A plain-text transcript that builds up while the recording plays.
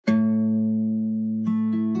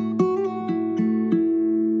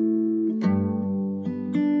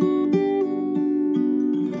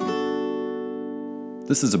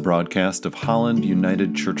This is a broadcast of Holland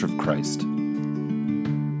United Church of Christ. At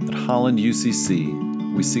Holland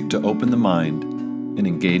UCC, we seek to open the mind and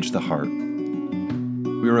engage the heart.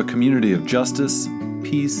 We are a community of justice,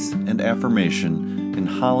 peace, and affirmation in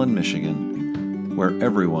Holland, Michigan, where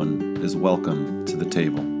everyone is welcome to the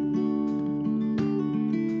table.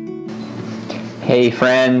 Hey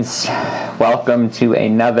friends, welcome to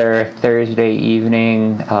another Thursday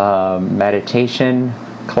evening meditation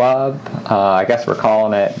club. I guess we're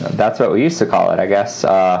calling it, that's what we used to call it, I guess.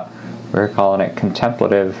 We're calling it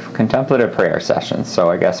contemplative prayer sessions. So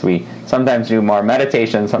I guess we sometimes do more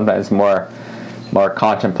meditation, sometimes more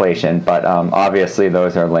contemplation, but obviously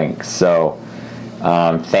those are links. So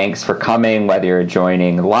thanks for coming, whether you're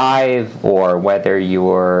joining live or whether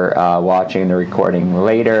you're watching the recording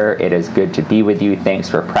later. It is good to be with you. Thanks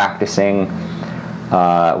for practicing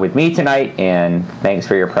with me tonight, and thanks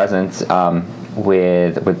for your presence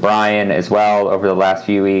with Brian as well over the last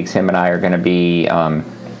few weeks. Him and I are going to be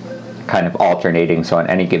kind of alternating, so on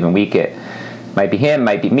any given week it might be him,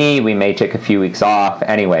 might be me. We may take a few weeks off.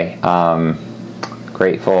 Anyway,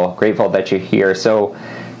 grateful that you're here. So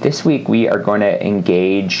this week we are going to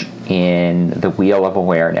engage in the Wheel of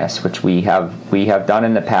Awareness, which we have done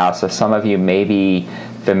in the past, so some of you may be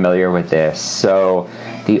familiar with this. So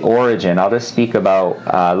the origin, I'll just speak about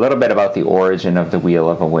a little bit about the origin of the Wheel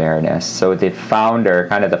of Awareness. So the founder,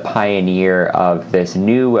 kind of the pioneer of this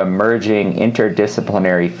new emerging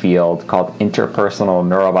interdisciplinary field called interpersonal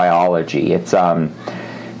neurobiology. It's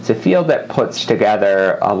a field that puts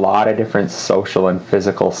together a lot of different social and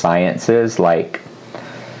physical sciences like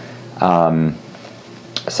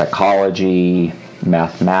psychology,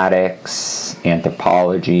 mathematics,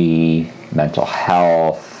 anthropology, mental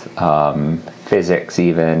health, physics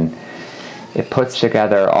even. It puts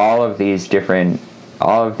together all of these different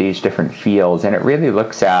fields, and it really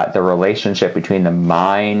looks at the relationship between the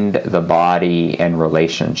mind, the body, and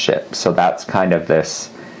relationships. So that's kind of this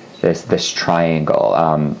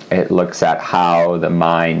triangle. It looks at how the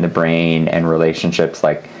mind, the brain, and relationships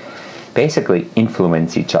basically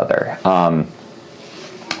influence each other.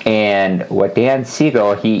 And what Dan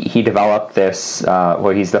Siegel, he developed this,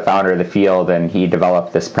 he's the founder of the field, and he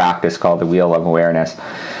developed this practice called the Wheel of Awareness.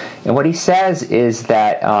 And what he says is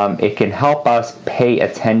that it can help us pay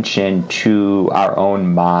attention to our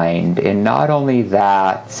own mind. And not only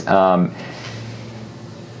that, not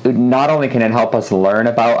only can it help us learn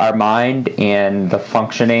about our mind and the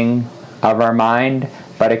functioning of our mind,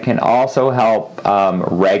 but it can also help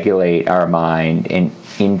regulate our mind and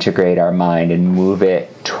integrate our mind and move it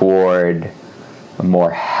toward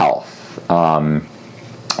more health.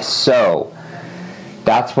 So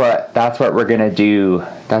that's what we're gonna do.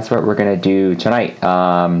 That's what we're gonna do tonight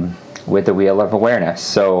with the Wheel of Awareness.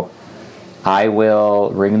 So I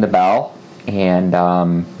will ring the bell, and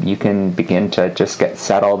you can begin to just get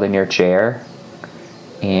settled in your chair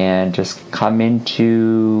and just come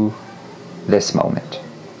into this moment.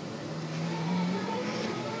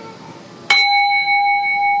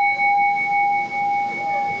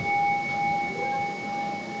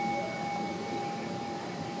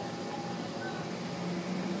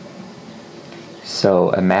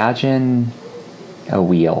 So imagine a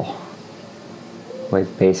wheel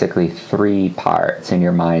with basically 3 parts in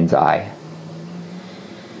your mind's eye.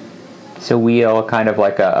 It's a wheel kind of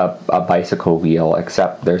like a bicycle wheel,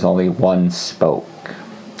 except there's only one spoke.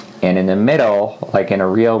 And in the middle, like in a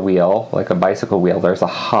real wheel, like a bicycle wheel, there's a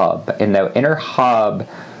hub. And the inner hub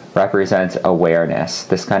represents awareness,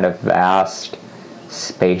 this kind of vast,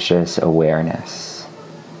 spacious awareness.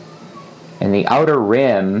 And the outer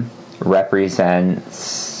rim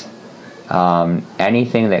represents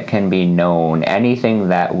anything that can be known, anything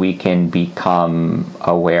that we can become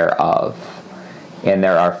aware of. And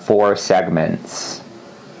there are 4 segments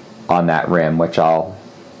on that rim, which I'm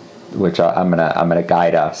gonna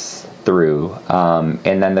guide us through.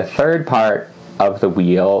 And then the third part of the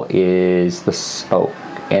wheel is the spoke,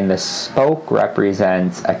 and the spoke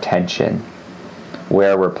represents attention,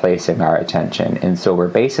 where we're placing our attention. And so we're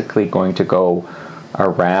basically going to go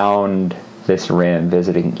around this rim,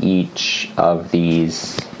 visiting each of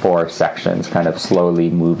these 4 sections, kind of slowly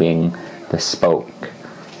moving the spoke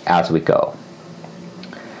as we go.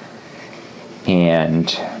 And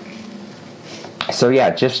so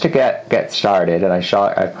yeah, just to get started, and I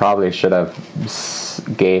probably should have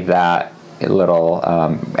gave that little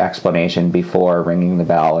explanation before ringing the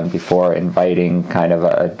bell and before inviting kind of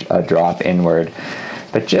a drop inward.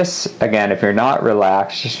 But just, again, if you're not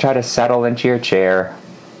relaxed, just try to settle into your chair.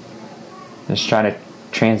 Just trying to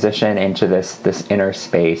transition into this inner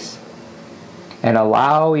space. And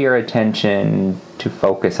allow your attention to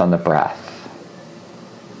focus on the breath.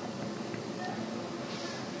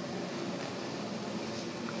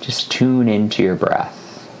 just tune into your breath.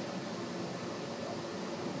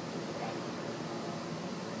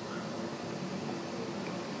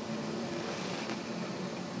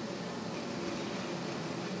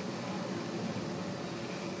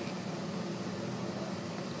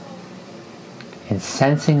 And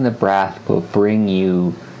sensing the breath will bring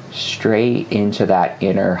you straight into that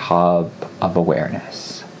inner hub of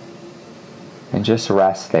awareness. And just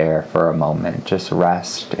rest there for a moment. Just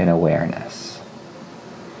rest in awareness.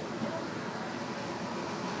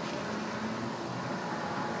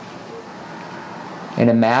 And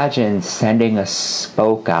imagine sending a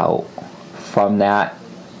spoke out from that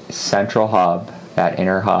central hub, that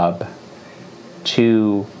inner hub,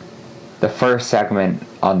 to the first segment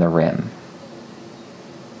on the rim,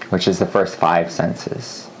 which is the first 5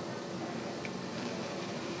 senses.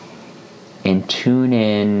 And tune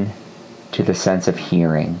in to the sense of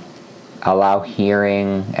hearing. Allow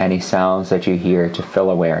hearing, any sounds that you hear, to fill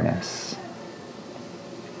awareness.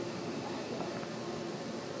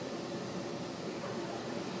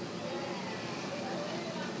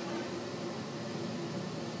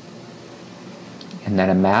 And then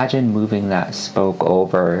imagine moving that spoke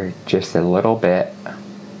over just a little bit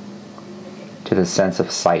to the sense of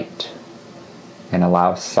sight, and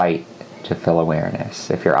allow sight to fill awareness.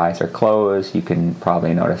 If your eyes are closed, you can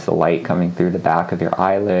probably notice the light coming through the back of your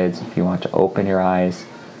eyelids. If you want to open your eyes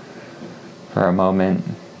for a moment,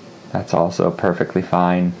 that's also perfectly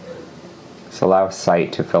fine. So allow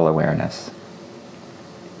sight to fill awareness.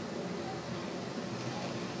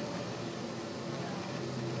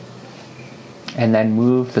 And then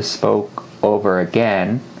move the spoke over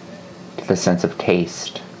again to the sense of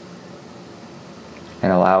taste.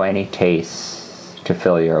 And allow any taste to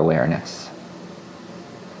fill your awareness.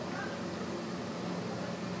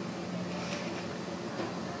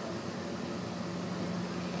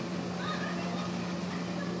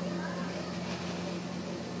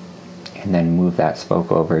 And then move that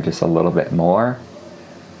spoke over just a little bit more.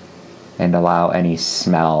 And allow any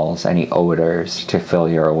smells, any odors to fill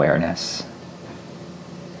your awareness.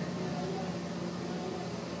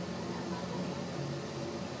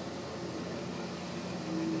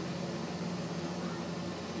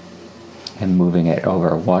 And moving it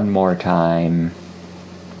over one more time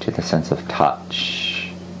to the sense of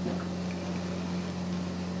touch.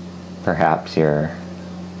 Perhaps your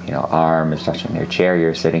arm is touching your chair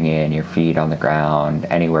you're sitting in, your feet on the ground,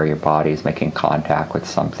 anywhere your body is making contact with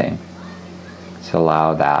something. So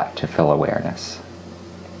allow that to fill awareness.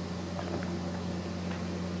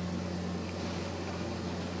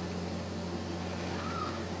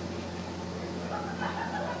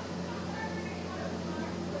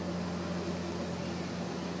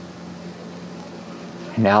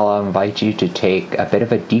 Now I'll invite you to take a bit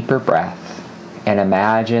of a deeper breath and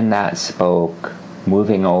imagine that spoke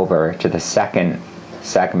moving over to the second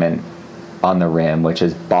segment on the rim, which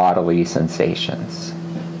is bodily sensations.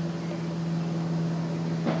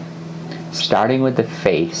 Starting with the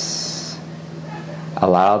face,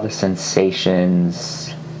 allow the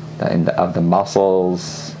sensations of the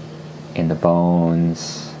muscles, in the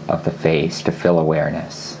bones of the face to fill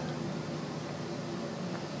awareness.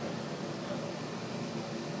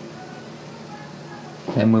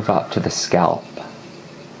 Then move up to the scalp,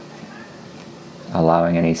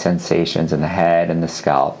 allowing any sensations in the head and the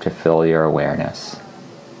scalp to fill your awareness.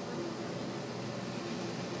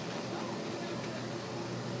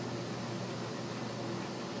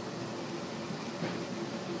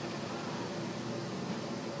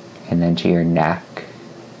 And then to your neck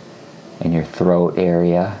and your throat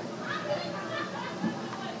area.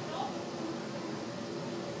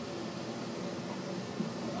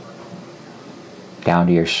 Down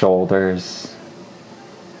to your shoulders.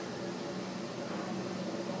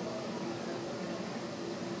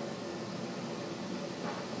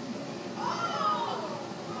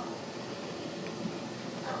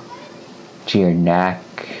 To your neck.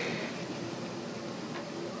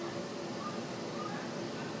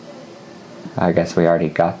 I guess we already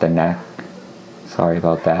got the neck. Sorry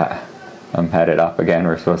about that. I'm headed up again.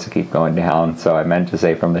 We're supposed to keep going down. So I meant to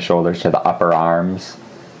say from the shoulders to the upper arms.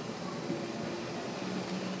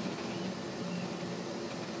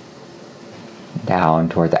 Down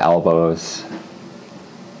toward the elbows.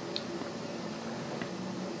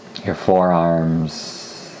 Your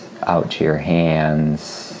forearms out to your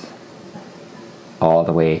hands. All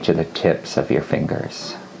the way to the tips of your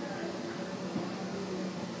fingers.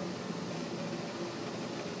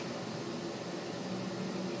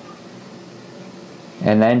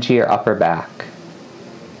 And then to your upper back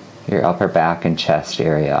and chest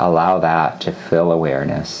area. Allow that to fill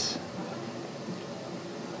awareness.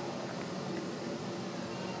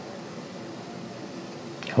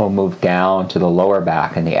 We'll move down to the lower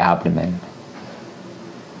back and the abdomen.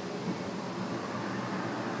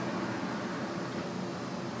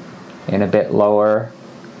 And a bit lower,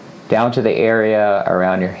 down to the area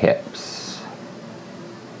around your hips.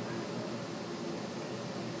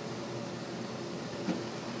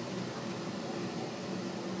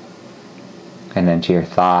 And then to your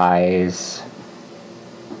thighs,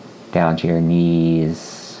 down to your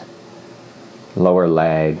knees, lower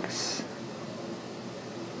legs,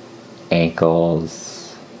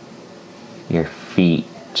 ankles, your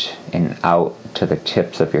feet, and out to the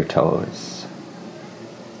tips of your toes.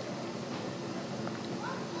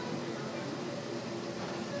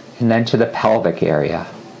 And then to the pelvic area,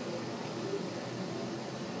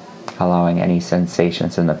 allowing any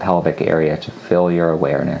sensations in the pelvic area to fill your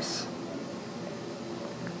awareness.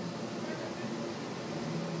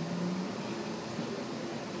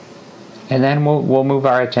 And then we'll move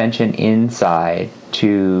our attention inside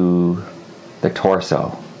to the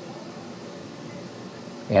torso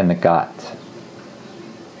and the gut,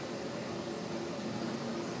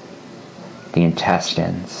 the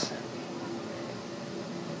intestines.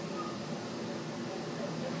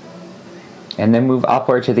 And then move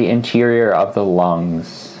upward to the interior of the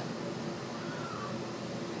lungs.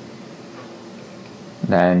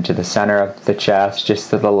 Then to the center of the chest,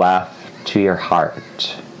 just to the left, to your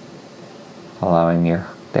heart. Allowing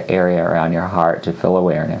the area around your heart to fill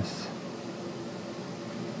awareness.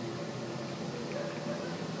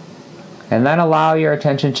 And then allow your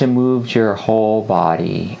attention to move to your whole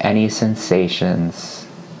body, any sensations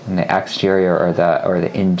in the exterior or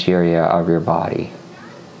the interior of your body.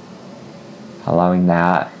 Allowing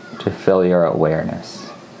that to fill your awareness.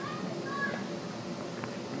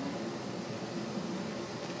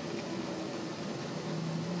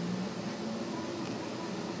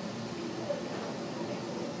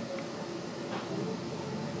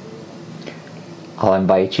 I'll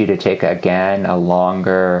invite you to take again a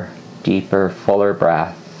longer, deeper, fuller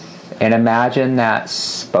breath. And imagine that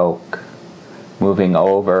spoke moving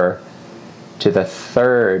over to the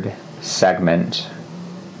third segment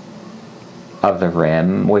of the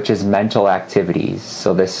rim, which is mental activities.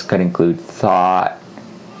 So this could include thought,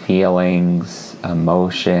 feelings,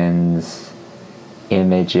 emotions,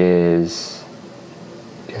 images,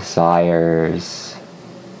 desires,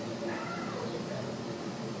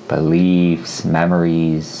 beliefs,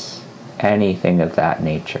 memories, anything of that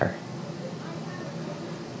nature.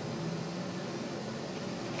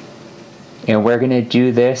 And we're going to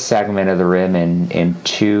do this segment of the rim in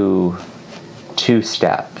two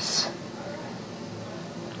steps.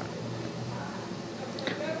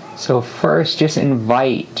 So first, just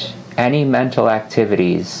invite any mental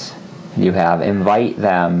activities you have, invite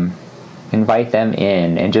them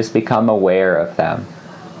in, and just become aware of them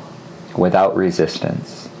without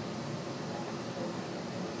resistance.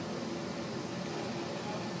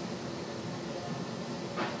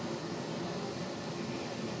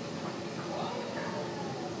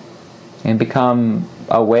 And become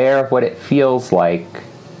aware of what it feels like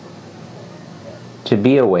to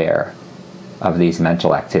be aware of these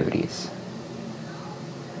mental activities.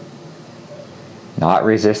 Not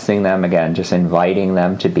resisting them, again, just inviting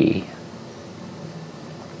them to be.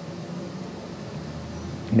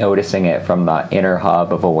 Noticing it from the inner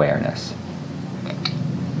hub of awareness.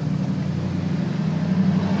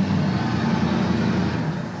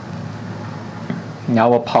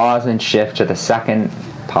 Now we'll pause and shift to the second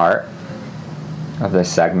part of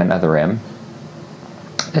this segment of the rim.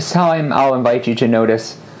 This time I'll invite you to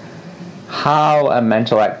notice how a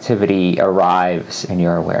mental activity arrives in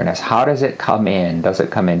your awareness. How does it come in? Does it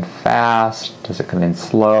come in fast? Does it come in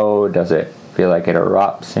slow? Does it feel like it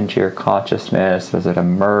erupts into your consciousness? Does it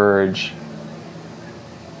emerge?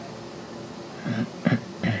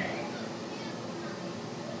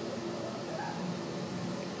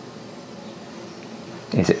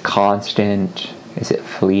 Is it constant? Is it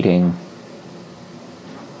fleeting?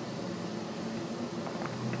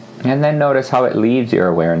 And then notice how it leaves your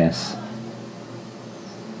awareness.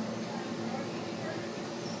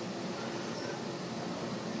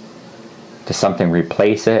 Does something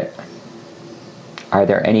replace it? Are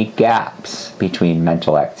there any gaps between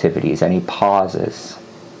mental activities? Any pauses?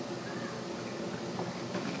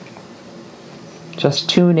 Just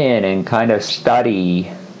tune in and kind of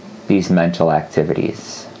study these mental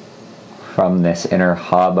activities from this inner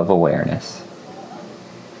hub of awareness.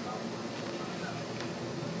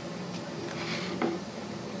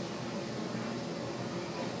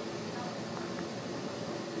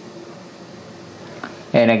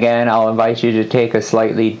 And again, I'll invite you to take a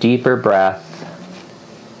slightly deeper breath,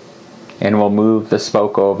 and we'll move the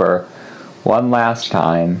spoke over one last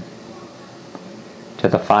time to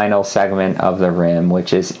the final segment of the rim,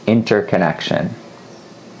 which is interconnection.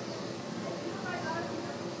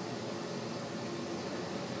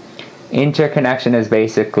 Interconnection is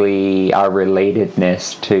basically our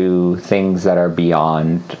relatedness to things that are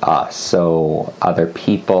beyond us. So other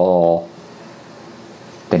people,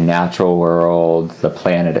 the natural world, the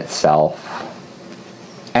planet itself,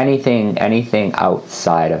 anything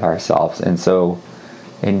outside of ourselves. And so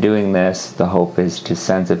in doing this, the hope is to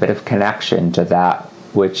sense a bit of connection to that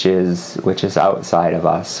which is outside of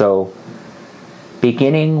us. So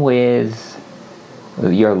beginning with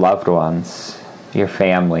your loved ones, your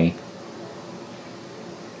family,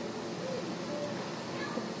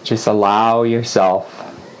 just allow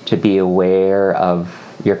yourself to be aware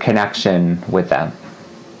of your connection with them.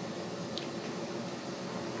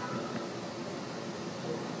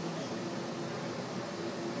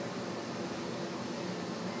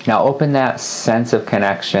 Now open that sense of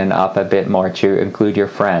connection up a bit more to include your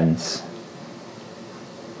friends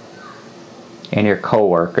and your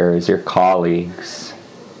coworkers, your colleagues,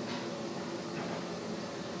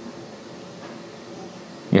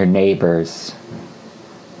 your neighbors.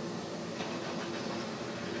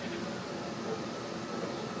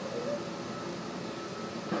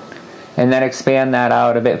 And then expand that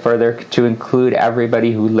out a bit further to include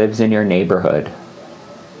everybody who lives in your neighborhood.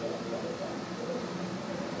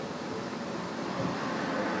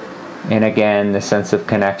 And again, the sense of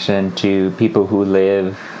connection to people who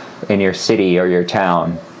live in your city or your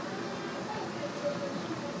town.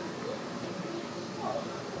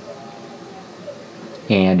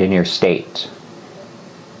 And in your state.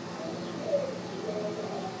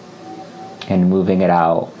 And moving it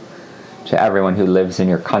out to everyone who lives in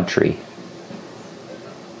your country.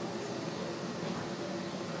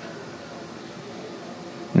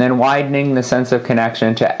 And then widening the sense of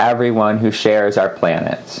connection to everyone who shares our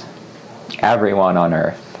planet. Everyone on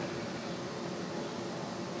Earth.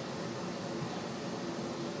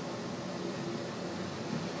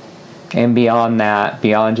 And beyond that,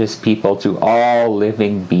 beyond just people, to all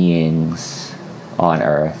living beings on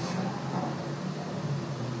Earth.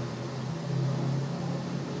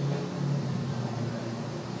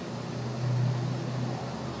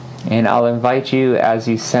 And I'll invite you, as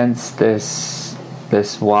you sense this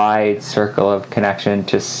wide circle of connection,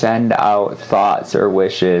 to send out thoughts or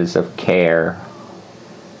wishes of care,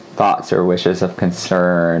 thoughts or wishes of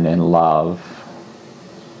concern and love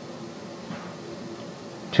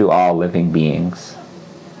to all living beings.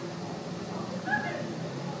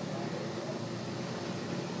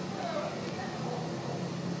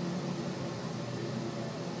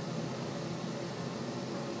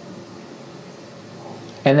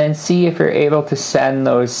 And then see if you're able to send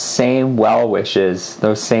those same well wishes,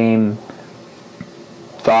 those same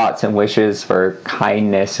thoughts and wishes for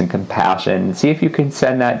kindness and compassion. See if you can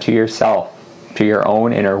send that to yourself, to your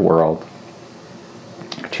own inner world,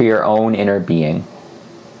 to your own inner being.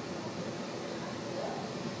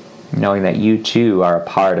 Knowing that you too are a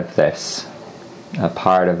part of this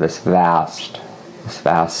vast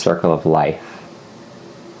circle of life.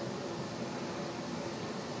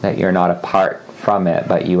 That you're not apart from it,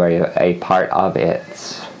 but you are a part of it.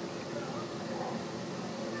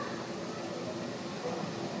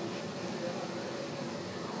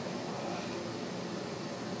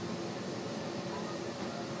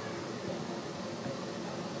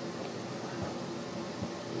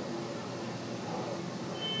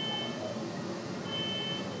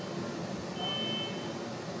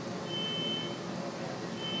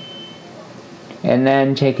 And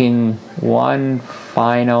then taking one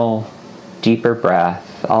final deeper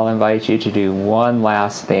breath, I'll invite you to do one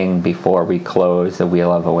last thing before we close the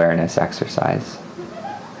Wheel of Awareness exercise.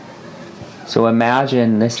 So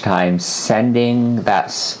imagine this time sending that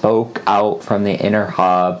spoke out from the inner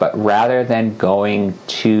hub, but rather than going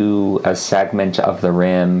to a segment of the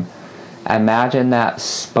rim, imagine that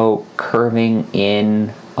spoke curving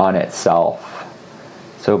in on itself.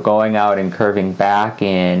 So going out and curving back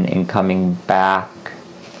in and coming back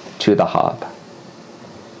to the hub.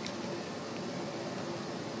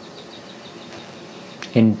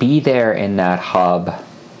 And be there in that hub,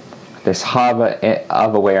 this hub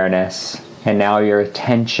of awareness. And now your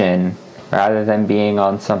attention, rather than being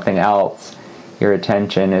on something else, your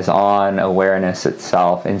attention is on awareness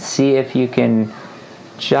itself. And see if you can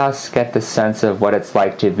just get the sense of what it's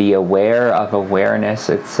like to be aware of awareness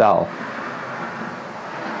itself.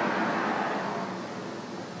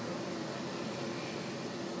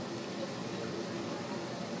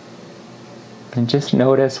 And just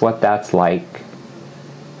notice what that's like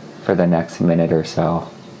for the next minute or so.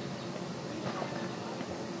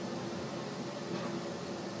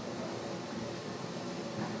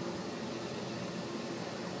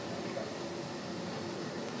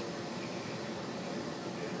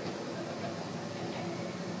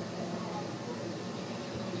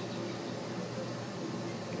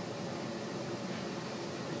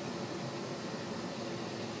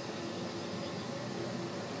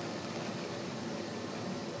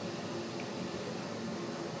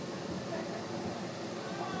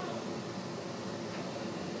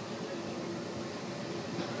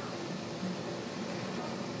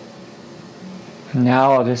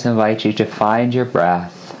 Now I'll just invite you to find your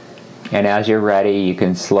breath. And as you're ready, you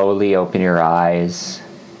can slowly open your eyes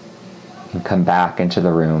and come back into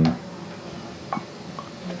the room.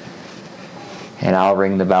 And I'll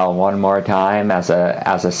ring the bell one more time as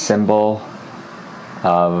a symbol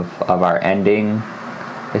of our ending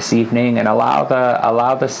this evening, and allow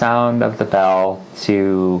the sound of the bell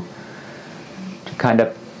to kind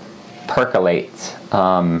of percolate,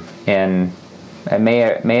 and may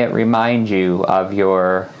it remind you of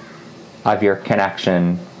your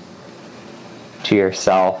connection to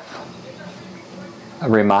yourself.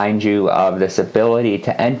 Remind you of this ability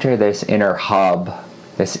to enter this inner hub,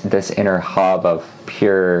 this inner hub of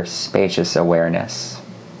pure, spacious awareness.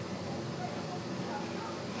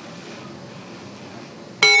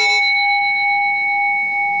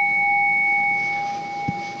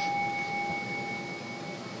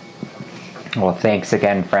 Well, thanks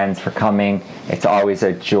again, friends, for coming. It's always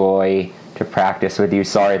a joy to practice with you.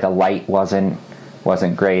 Sorry the light wasn't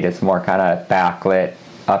great. It's more kind of backlit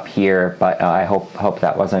up here, but I hope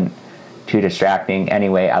that wasn't too distracting.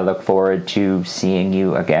 Anyway, I look forward to seeing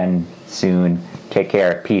you again soon. Take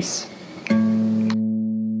care. Peace.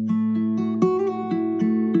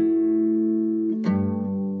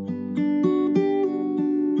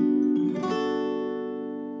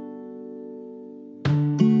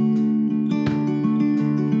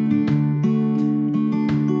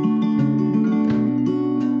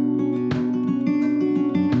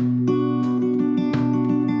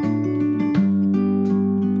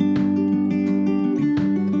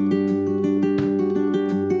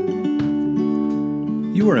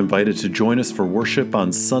 You are invited to join us for worship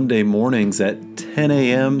on Sunday mornings at 10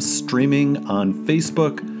 a.m. streaming on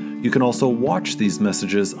Facebook. You can also watch these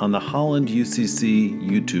messages on the Holland UCC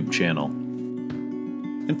YouTube channel.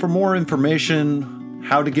 And for more information,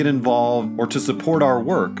 how to get involved, or to support our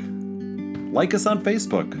work, like us on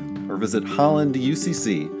Facebook or visit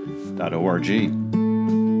hollanducc.org.